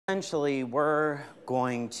Essentially, we're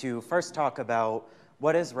going to first talk about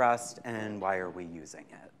what is Rust and why are we using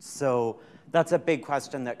it. So that's a big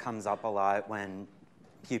question that comes up a lot when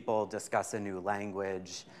people discuss a new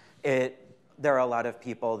language. There are a lot of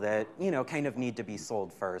people that kind of need to be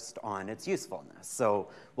sold first on its usefulness. So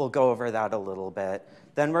we'll go over that a little bit.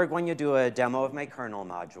 Then we're going to do a demo of my kernel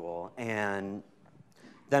module, and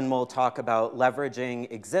then we'll talk about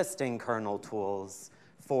leveraging existing kernel tools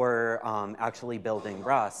for actually building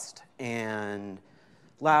Rust. And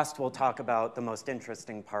last, we'll talk about the most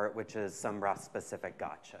interesting part, which is some Rust-specific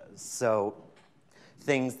gotchas. So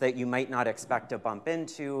things that you might not expect to bump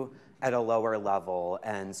into at a lower level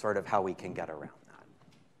and sort of how we can get around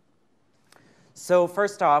that. So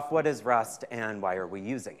first off, what is Rust and why are we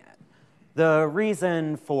using it? The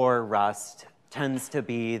reason for Rust tends to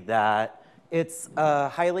be that it's a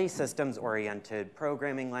highly systems-oriented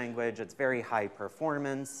programming language. It's very high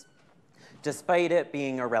performance. Despite it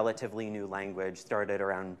being a relatively new language, started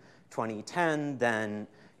around 2010, then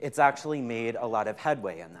it's actually made a lot of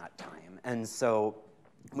headway in that time. And so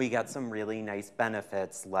we get some really nice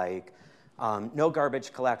benefits like no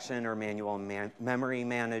garbage collection or manual memory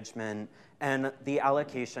management, and the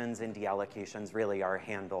allocations and deallocations really are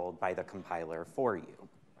handled by the compiler for you.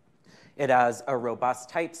 It has a robust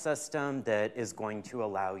type system that is going to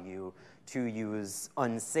allow you to use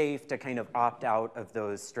unsafe to kind of opt out of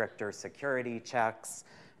those stricter security checks.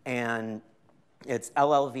 And it's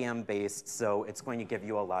LLVM based, so it's going to give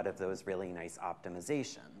you a lot of those really nice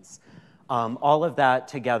optimizations. All of that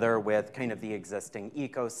together with kind of the existing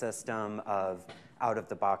ecosystem of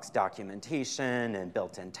out-of-the-box documentation and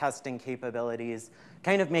built-in testing capabilities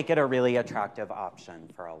kind of make it a really attractive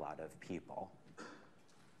option for a lot of people.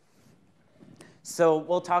 So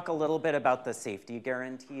we'll talk a little bit about the safety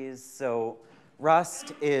guarantees. So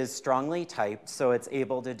Rust is strongly typed, so it's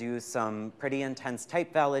able to do some pretty intense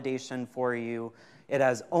type validation for you. It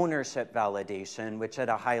has ownership validation, which at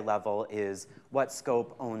a high level is what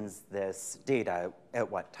scope owns this data at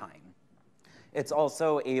what time. It's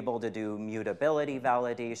also able to do mutability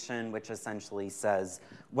validation, which essentially says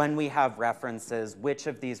when we have references, which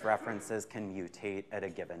of these references can mutate at a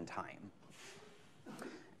given time.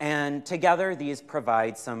 And together, these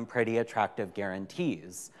provide some pretty attractive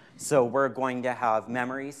guarantees. So we're going to have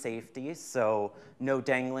memory safety, so no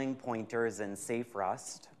dangling pointers in safe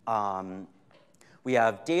Rust. We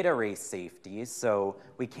have data race safety, so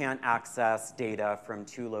we can't access data from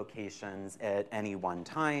two locations at any one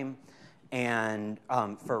time, and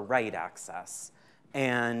for write access.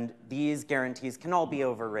 And these guarantees can all be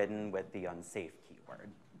overridden with the unsafe keyword.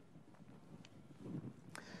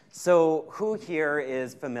 So who here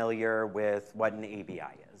is familiar with what an ABI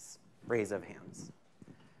is? Raise of hands.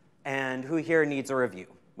 And who here needs a review?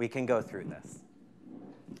 We can go through this.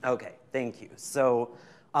 OK, thank you. So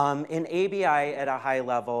an ABI at a high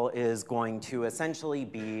level is going to essentially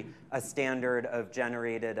be a standard of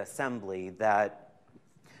generated assembly that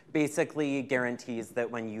basically guarantees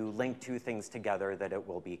that when you link two things together that it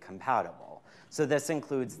will be compatible. So this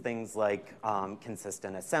includes things like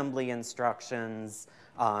consistent assembly instructions,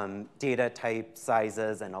 data type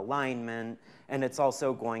sizes and alignment, and it's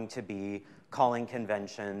also going to be calling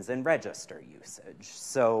conventions and register usage.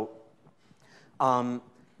 So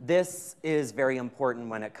this is very important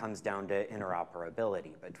when it comes down to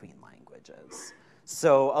interoperability between languages.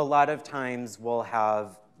 So a lot of times we'll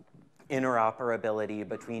have interoperability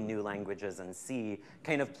between new languages and C,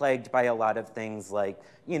 kind of plagued by a lot of things like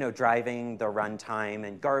driving the runtime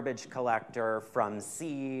and garbage collector from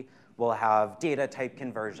C. We'll have data type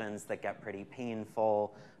conversions that get pretty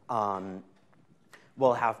painful.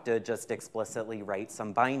 We'll have to just explicitly write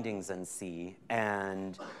some bindings in C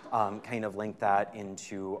and kind of link that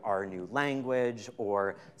into our new language,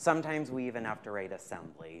 or sometimes we even have to write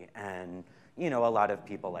assembly, and a lot of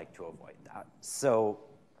people like to avoid that. So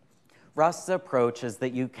Rust's approach is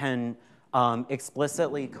that you can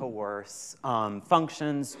explicitly coerce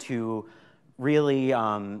functions to really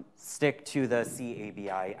stick to the C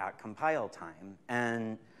ABI at compile time.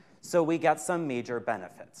 And so we get some major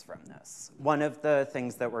benefits from this. One of the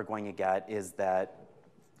things that we're going to get is that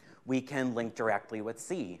we can link directly with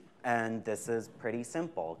C. And this is pretty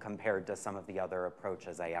simple compared to some of the other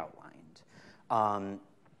approaches I outlined.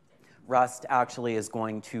 Rust actually is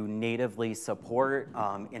going to natively support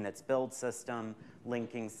in its build system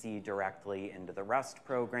linking C directly into the Rust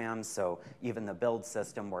program. So even the build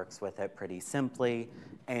system works with it pretty simply.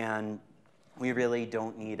 And we really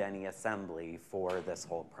don't need any assembly for this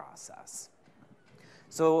whole process.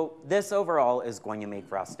 So this overall is going to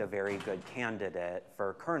make Rust a very good candidate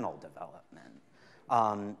for kernel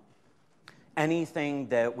development. Anything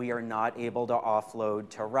that we are not able to offload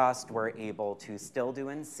to Rust, we're able to still do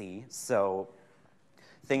in C. So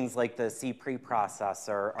things like the C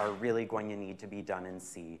preprocessor are really going to need to be done in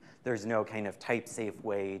C. There's no kind of type-safe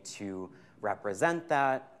way to represent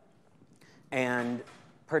that. And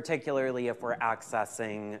particularly if we're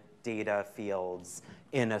accessing data fields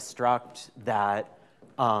in a struct that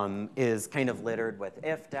is kind of littered with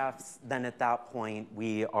if-defs, then at that point,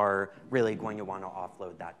 we are really going to want to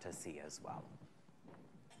offload that to C as well.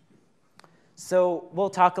 So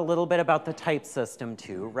we'll talk a little bit about the type system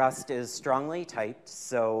too. Rust is strongly typed,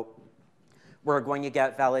 so we're going to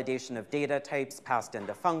get validation of data types passed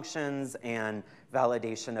into functions and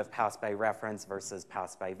validation of pass by reference versus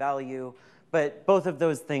pass by value. But both of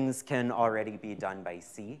those things can already be done by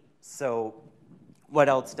C. So what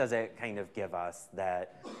else does it kind of give us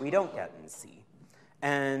that we don't get in C?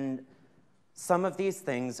 And some of these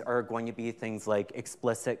things are going to be things like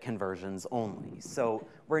explicit conversions only. So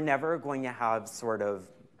we're never going to have sort of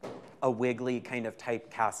a wiggly kind of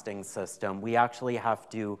typecasting system. We actually have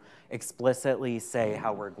to explicitly say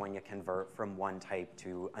how we're going to convert from one type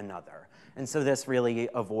to another. And so this really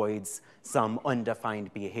avoids some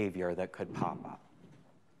undefined behavior that could pop up.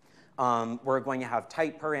 We're going to have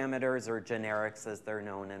type parameters, or generics as they're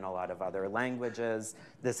known in a lot of other languages.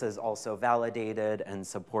 This is also validated and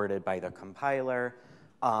supported by the compiler.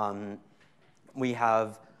 We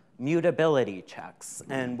have mutability checks.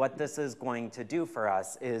 And what this is going to do for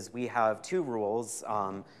us is we have two rules.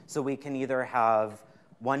 So we can either have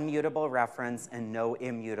one mutable reference and no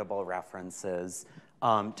immutable references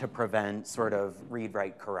to prevent sort of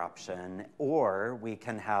read-write corruption, or we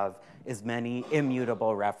can have as many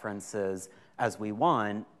immutable references as we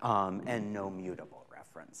want and no mutable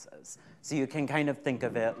references. So you can kind of think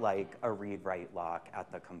of it like a read-write lock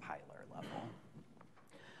at the compiler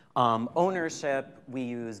level. Ownership, we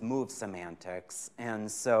use move semantics,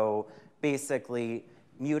 and so basically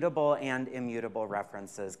mutable and immutable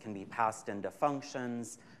references can be passed into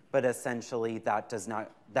functions, but essentially that does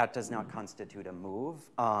not constitute a move.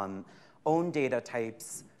 Own data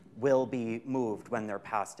types will be moved when they're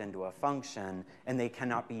passed into a function, and they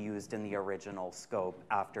cannot be used in the original scope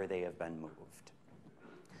after they have been moved.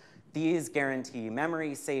 These guarantee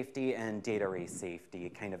memory safety and data race safety,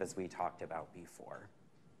 kind of as we talked about before.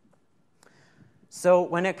 So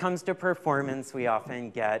when it comes to performance, we often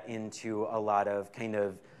get into a lot of kind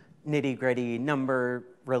of nitty-gritty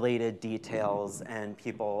number-related details, and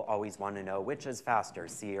people always want to know which is faster,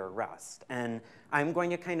 C or Rust. And I'm going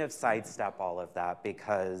to kind of sidestep all of that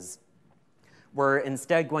because we're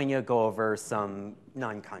instead going to go over some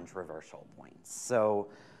non-controversial points. So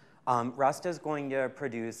Rust is going to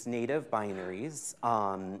produce native binaries.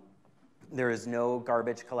 There is no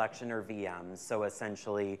garbage collection or VMs, so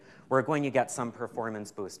essentially we're going to get some performance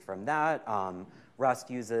boost from that. Rust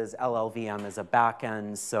uses LLVM as a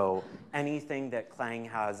backend, so anything that Clang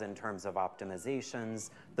has in terms of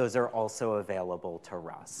optimizations, those are also available to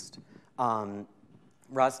Rust.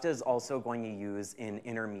 Rust is also going to use an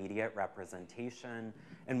intermediate representation,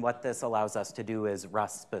 and what this allows us to do is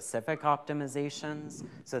Rust-specific optimizations,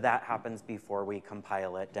 so that happens before we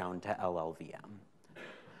compile it down to LLVM.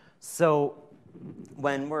 So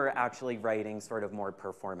when we're actually writing sort of more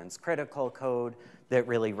performance-critical code that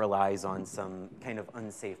really relies on some kind of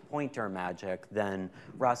unsafe pointer magic, then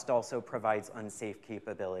Rust also provides unsafe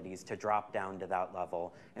capabilities to drop down to that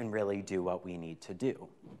level and really do what we need to do.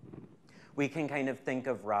 We can kind of think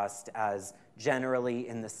of Rust as generally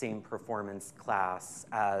in the same performance class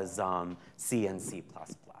as C and C++.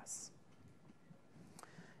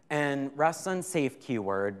 And Rust's unsafe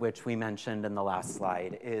keyword, which we mentioned in the last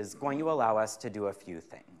slide, is going to allow us to do a few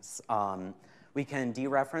things. We can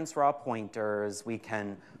dereference raw pointers, we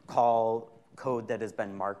can call code that has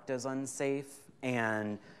been marked as unsafe,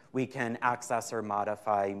 and we can access or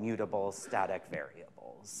modify mutable static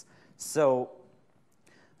variables. So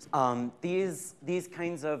these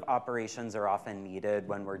kinds of operations are often needed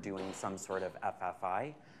when we're doing some sort of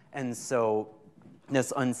FFI. And so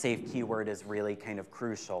this unsafe keyword is really kind of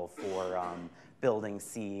crucial for building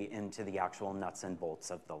C into the actual nuts and bolts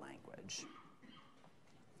of the language.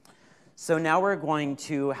 So now we're going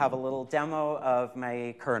to have a little demo of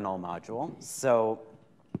my kernel module. So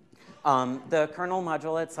the kernel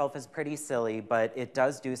module itself is pretty silly, but it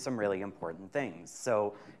does do some really important things.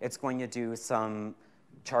 So it's going to do some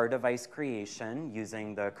char device creation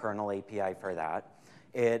using the kernel API for that.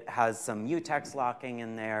 It has some mutex locking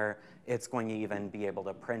in there. It's going to even be able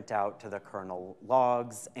to print out to the kernel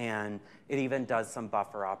logs, and it even does some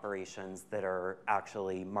buffer operations that are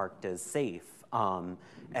actually marked as safe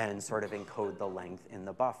and sort of encode the length in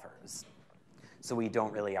the buffers. So we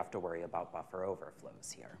don't really have to worry about buffer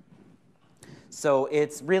overflows here. So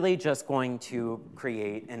it's really just going to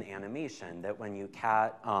create an animation that when you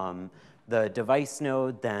cat the device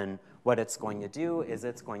node, then what it's going to do is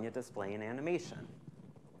it's going to display an animation.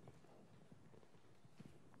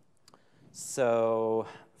 So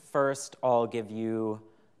first, I'll give you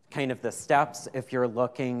kind of the steps if you're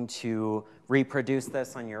looking to reproduce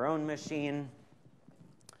this on your own machine.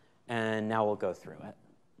 And now we'll go through it.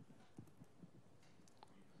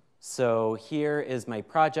 So here is my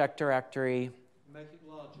project directory. Make it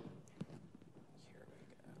larger. Here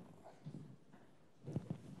we go.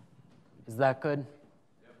 Is that good?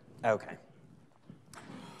 Yep. OK.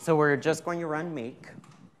 So we're just going to run make.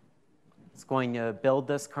 It's going to build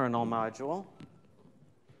this kernel module.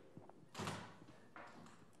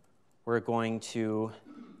 We're going to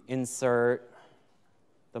insert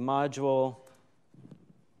the module.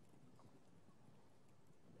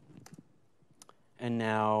 And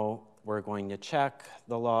now we're going to check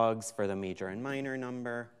the logs for the major and minor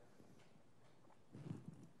number.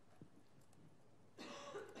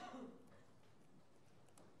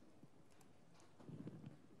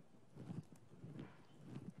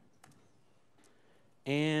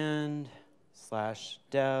 And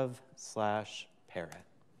 /dev/parrot.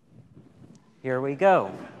 Here we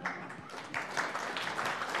go.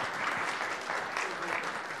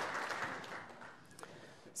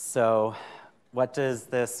 So what does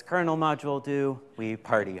this kernel module do? We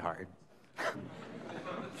party hard.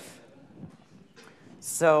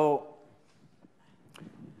 So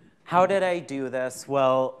how did I do this?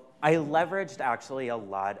 Well, I leveraged actually a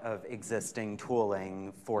lot of existing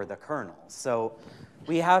tooling for the kernel. So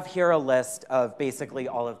we have here a list of basically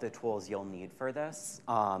all of the tools you'll need for this.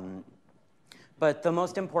 But the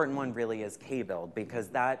most important one really is kbuild, because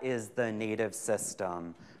that is the native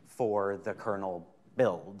system for the kernel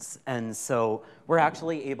builds. And so we're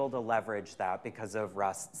actually able to leverage that because of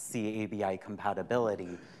Rust's CABI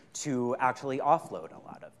compatibility to actually offload a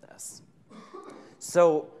lot of this.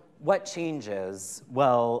 So what changes?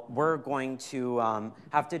 Well, we're going to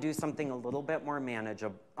have to do something a little bit more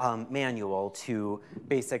manual to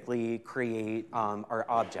basically create our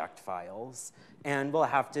object files. And we'll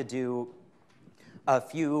have to do a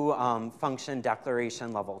few function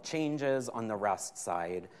declaration level changes on the Rust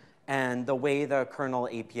side. And the way the kernel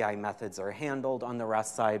API methods are handled on the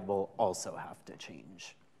Rust side will also have to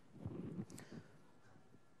change.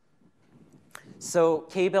 So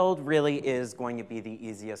kbuild really is going to be the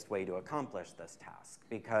easiest way to accomplish this task,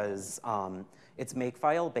 because it's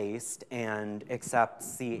makefile based and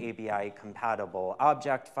accepts CABI compatible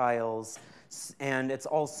object files. And it's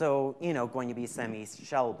also, going to be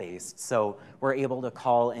semi-shell based. So we're able to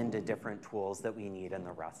call into different tools that we need in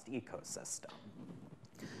the Rust ecosystem.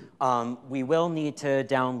 We will need to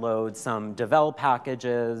download some devel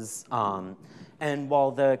packages. And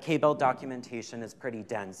while the kbuild documentation is pretty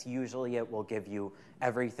dense, usually it will give you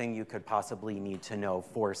everything you could possibly need to know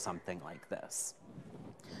for something like this.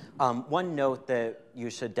 One note that you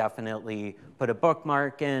should definitely put a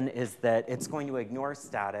bookmark in is that it's going to ignore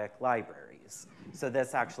static libraries. So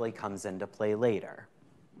this actually comes into play later.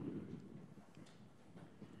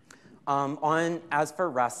 As for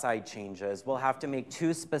Rust side changes, we'll have to make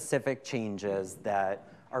two specific changes that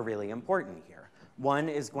are really important here. One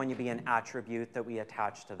is going to be an attribute that we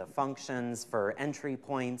attach to the functions for entry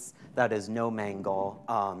points, that is no mangle.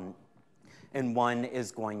 And one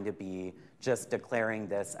is going to be just declaring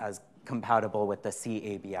this as compatible with the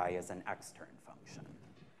CABI as an extern function.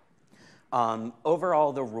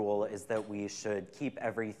 Overall, the rule is that we should keep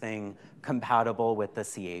everything compatible with the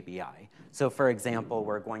CABI. So for example,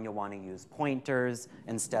 we're going to want to use pointers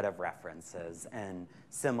instead of references, and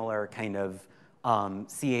similar kind of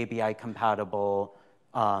CABI compatible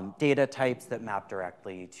data types that map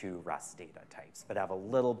directly to Rust data types, but have a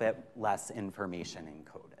little bit less information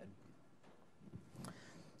encoded.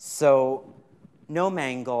 So no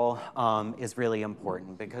mangle is really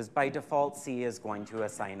important, because by default, C is going to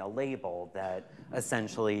assign a label that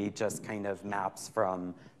essentially just kind of maps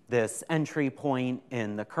from this entry point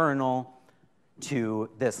in the kernel to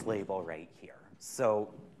this label right here.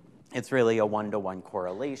 So it's really a one-to-one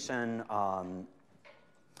correlation.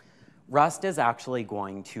 Rust is actually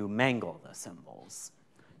going to mangle the symbols.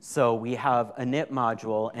 So we have a init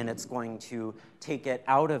module, and it's going to take it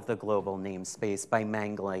out of the global namespace by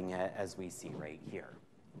mangling it, as we see right here.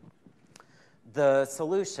 The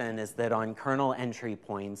solution is that on kernel entry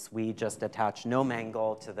points, we just attach no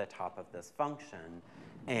mangle to the top of this function,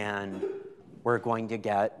 and we're going to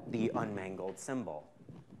get the unmangled symbol.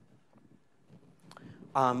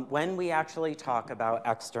 When we actually talk about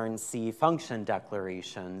extern C function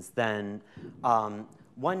declarations, then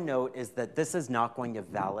one note is that this is not going to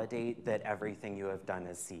validate that everything you have done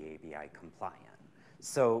is CABI compliant.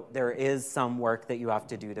 So there is some work that you have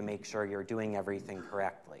to do to make sure you're doing everything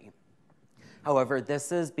correctly. However,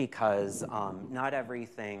 this is because not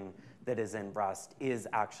everything that is in Rust is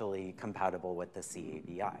actually compatible with the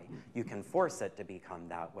CABI. You can force it to become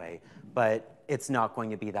that way, but it's not going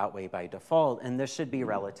to be that way by default, and this should be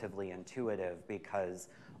relatively intuitive because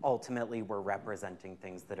ultimately we're representing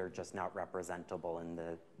things that are just not representable in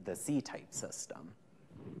the C-type system.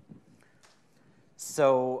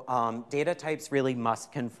 So data types really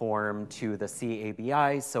must conform to the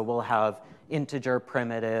CABI, so we'll have integer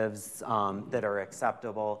primitives that are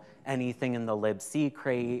acceptable, anything in the libc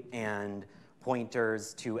crate, and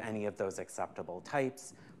pointers to any of those acceptable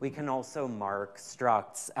types. We can also mark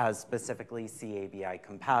structs as specifically CABI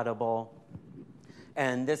compatible,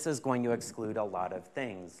 and this is going to exclude a lot of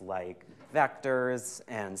things like vectors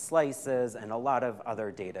and slices and a lot of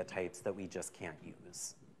other data types that we just can't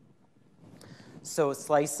use. So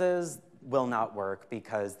slices will not work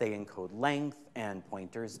because they encode length and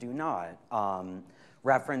pointers do not.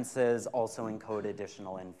 References also encode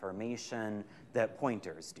additional information that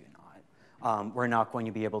pointers do not. We're not going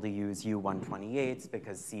to be able to use U128s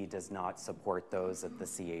because C does not support those at the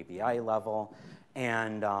CABI level.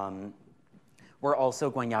 And we're also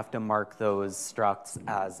going to have to mark those structs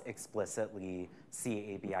as explicitly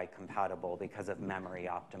CABI compatible because of memory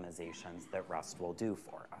optimizations that Rust will do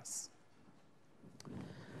for us.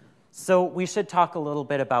 So we should talk a little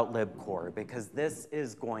bit about libcore because this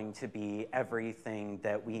is going to be everything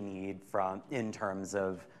that we need in terms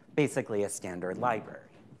of basically a standard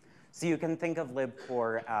library. So you can think of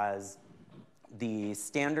libcore as the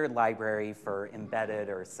standard library for embedded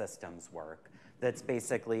or systems work that's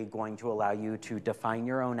basically going to allow you to define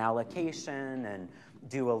your own allocation and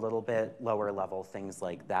do a little bit lower level things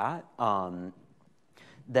like that,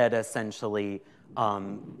 that essentially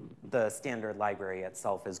the standard library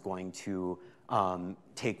itself is going to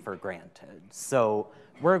take for granted. So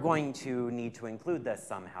we're going to need to include this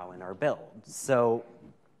somehow in our build. So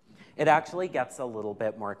it actually gets a little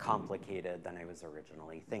bit more complicated than I was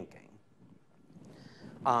originally thinking.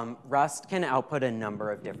 Rust can output a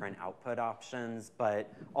number of different output options,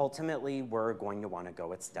 but ultimately we're going to want to go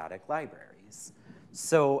with static libraries.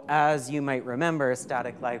 So as you might remember,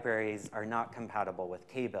 static libraries are not compatible with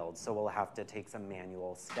kbuild, so we'll have to take some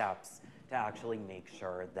manual steps to actually make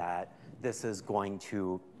sure that this is going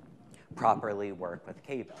to properly work with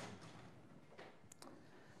kbuild.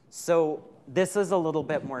 So this is a little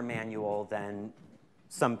bit more manual than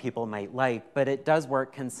some people might like, but it does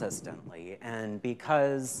work consistently. And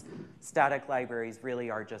because static libraries really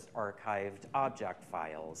are just archived object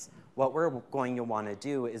files, what we're going to want to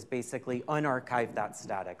do is basically unarchive that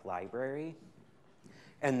static library.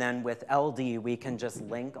 And then with LD, we can just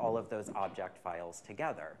link all of those object files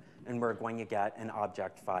together. And we're going to get an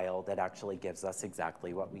object file that actually gives us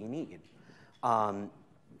exactly what we need.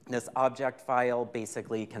 This object file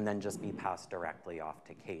basically can then just be passed directly off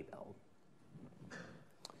to kbuild.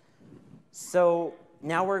 So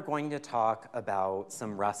now we're going to talk about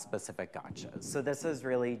some Rust-specific gotchas. So this is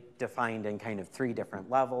really defined in kind of 3 different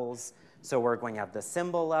levels. So we're going to have the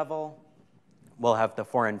symbol level, we'll have the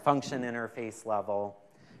foreign function interface level,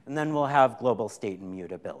 and then we'll have global state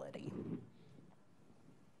immutability.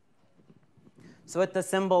 So at the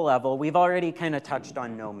symbol level, we've already kind of touched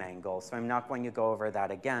on no mangle, so I'm not going to go over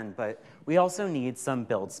that again, but we also need some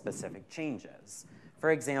build-specific changes. For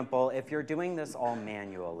example, if you're doing this all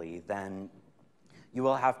manually, then you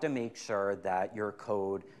will have to make sure that your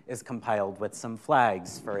code is compiled with some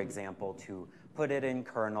flags, for example, to put it in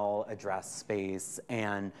kernel address space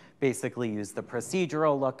and basically use the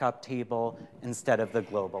procedural lookup table instead of the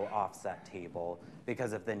global offset table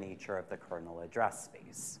because of the nature of the kernel address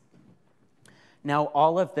space. Now,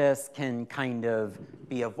 all of this can kind of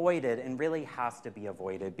be avoided and really has to be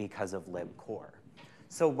avoided because of libcore.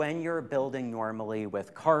 So when you're building normally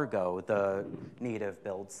with Cargo, the native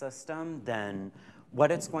build system, then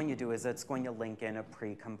what it's going to do is it's going to link in a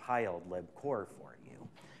pre-compiled libcore for you.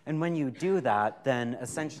 And when you do that, then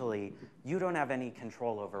essentially you don't have any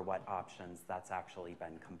control over what options that's actually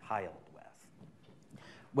been compiled with.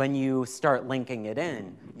 When you start linking it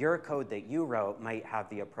in, your code that you wrote might have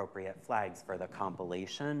the appropriate flags for the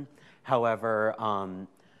compilation. However,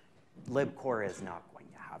 libcore is not going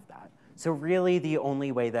to have that. So really the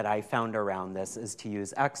only way that I found around this is to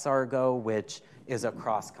use Xargo, which is a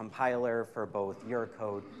cross-compiler for both your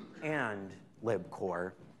code and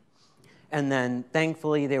libcore. And then,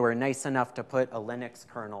 thankfully, they were nice enough to put a Linux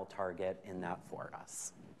kernel target in that for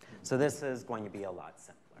us. So this is going to be a lot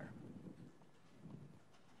simpler.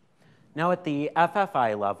 Now, at the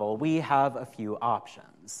FFI level, we have a few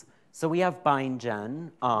options. So we have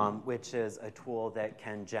BindGen, which is a tool that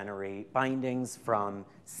can generate bindings from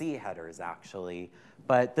C headers, actually.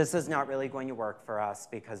 But this is not really going to work for us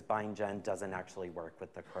because BindGen doesn't actually work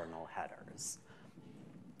with the kernel headers.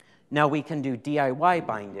 Now, we can do DIY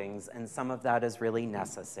bindings, and some of that is really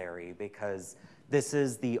necessary because this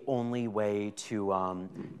is the only way to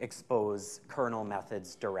expose kernel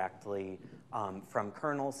methods directly from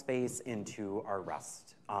kernel space into our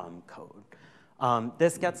Rust code.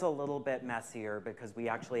 This gets a little bit messier because we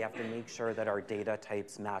actually have to make sure that our data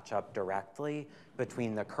types match up directly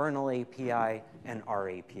between the kernel API and our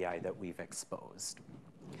API that we've exposed.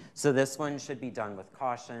 So this one should be done with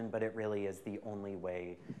caution, but it really is the only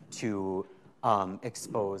way to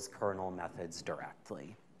expose kernel methods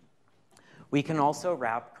directly. We can also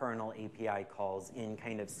wrap kernel API calls in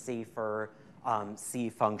kind of safer C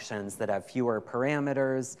functions that have fewer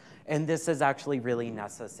parameters. And this is actually really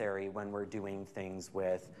necessary when we're doing things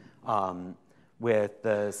with the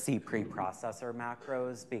C preprocessor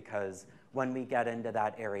macros, because when we get into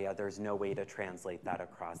that area, there's no way to translate that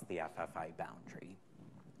across the FFI boundary.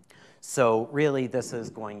 So really, this is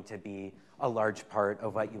going to be a large part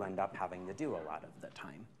of what you end up having to do a lot of the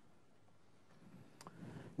time.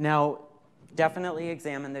 Now, definitely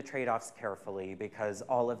examine the trade-offs carefully because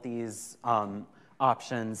all of these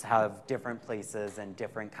options have different places and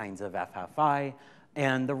different kinds of FFI.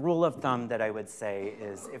 And the rule of thumb that I would say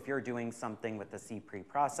is if you're doing something with the C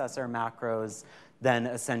preprocessor macros, then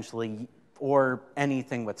essentially, or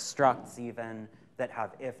anything with structs even that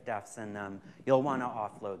have if-defs in them, you'll want to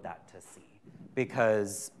offload that to C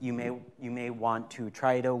because you may want to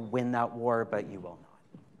try to win that war, but you will not.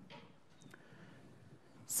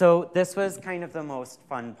 So this was kind of the most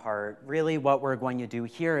fun part. Really what we're going to do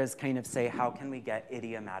here is kind of say, how can we get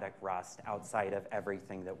idiomatic Rust outside of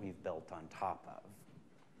everything that we've built on top of?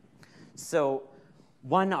 So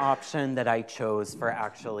one option that I chose for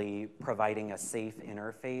actually providing a safe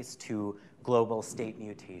interface to global state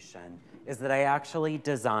mutation is that I actually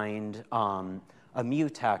designed a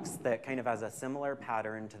mutex that kind of has a similar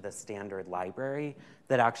pattern to the standard library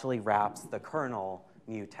that actually wraps the kernel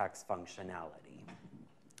mutex functionality.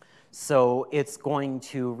 So it's going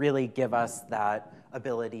to really give us that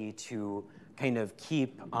ability to kind of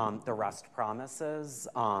keep the Rust promises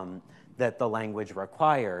that the language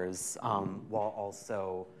requires while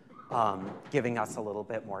also giving us a little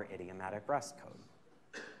bit more idiomatic Rust code.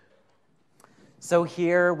 So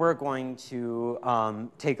here we're going to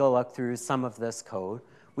take a look through some of this code.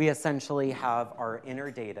 We essentially have our inner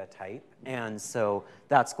data type, and so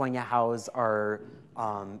that's going to house our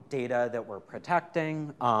data that we're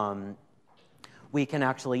protecting. We can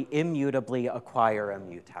actually immutably acquire a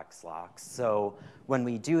mutex lock. So when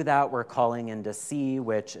we do that, we're calling into C,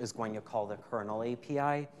 which is going to call the kernel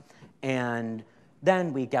API, and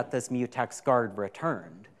then we get this mutex guard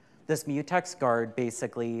returned. This mutex guard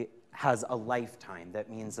basically has a lifetime. That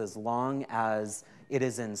means as long as it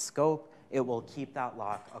is in scope, it will keep that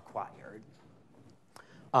lock acquired.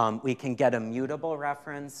 We can get a mutable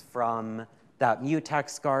reference from that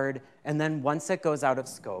mutex guard, and then once it goes out of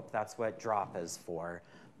scope, that's what drop is for,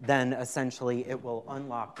 then essentially it will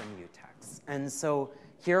unlock the mutex. And so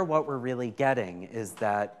here what we're really getting is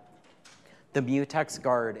that the mutex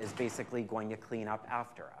guard is basically going to clean up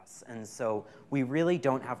after us. And so we really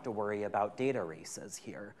don't have to worry about data races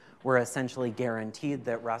here. We're essentially guaranteed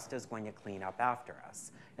that Rust is going to clean up after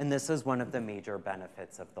us. And this is one of the major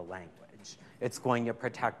benefits of the language. It's going to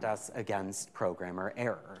protect us against programmer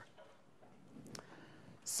error.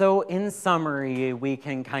 So in summary, we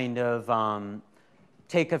can kind of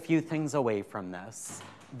take a few things away from this.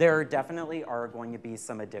 There definitely are going to be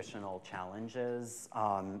some additional challenges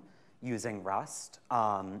using Rust,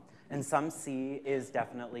 and some C is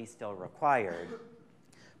definitely still required.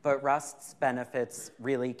 But Rust's benefits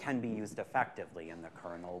really can be used effectively in the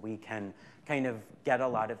kernel. We can kind of get a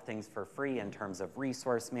lot of things for free in terms of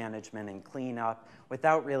resource management and cleanup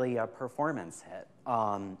without really a performance hit.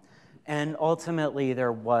 And ultimately,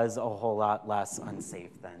 there was a whole lot less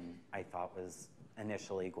unsafe than I thought was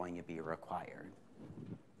initially going to be required.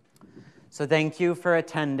 So thank you for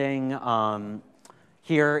attending.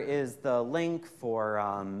 Here is the link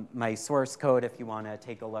for my source code if you want to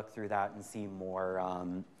take a look through that and see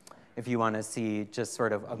more, if you want to see just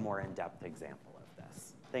sort of a more in-depth example of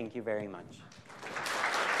this. Thank you very much.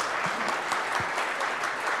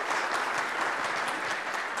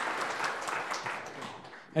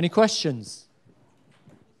 Any questions?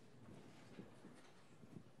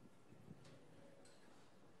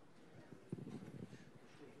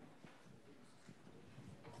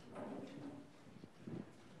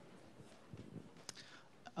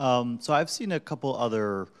 So I've seen a couple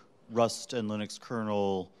other Rust and Linux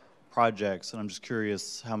kernel projects, and I'm just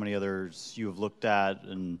curious how many others you have looked at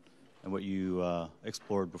and what you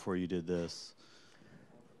explored before you did this.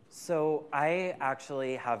 So I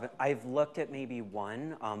actually I've looked at maybe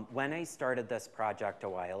one. When I started this project a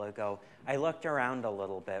while ago, I looked around a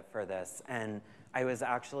little bit for this, and I was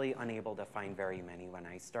actually unable to find very many when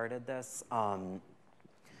I started this.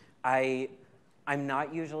 I'm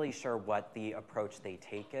not usually sure what the approach they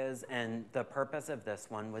take is, and the purpose of this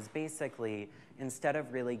one was basically, instead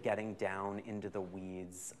of really getting down into the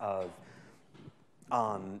weeds of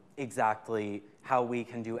exactly how we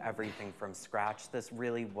can do everything from scratch, this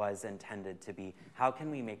really was intended to be, how can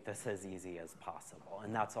we make this as easy as possible?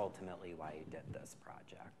 And that's ultimately why I did this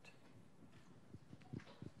project.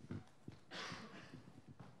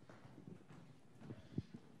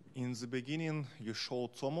 In the beginning, you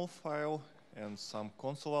showed TOML file and some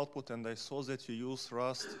console output, and I saw that you use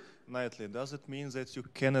Rust nightly. Does it mean that you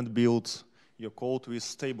cannot build your code with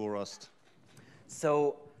stable Rust?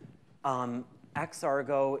 So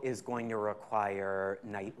Xargo is going to require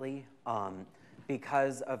nightly.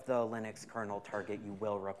 Because of the Linux kernel target, you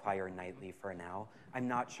will require nightly for now. I'm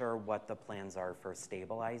not sure what the plans are for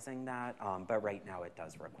stabilizing that, but right now it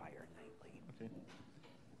does require nightly. Okay.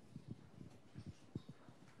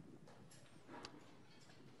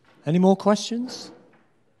 Any more questions?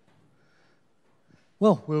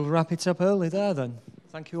 Well, we'll wrap it up early there then.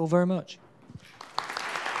 Thank you all very much.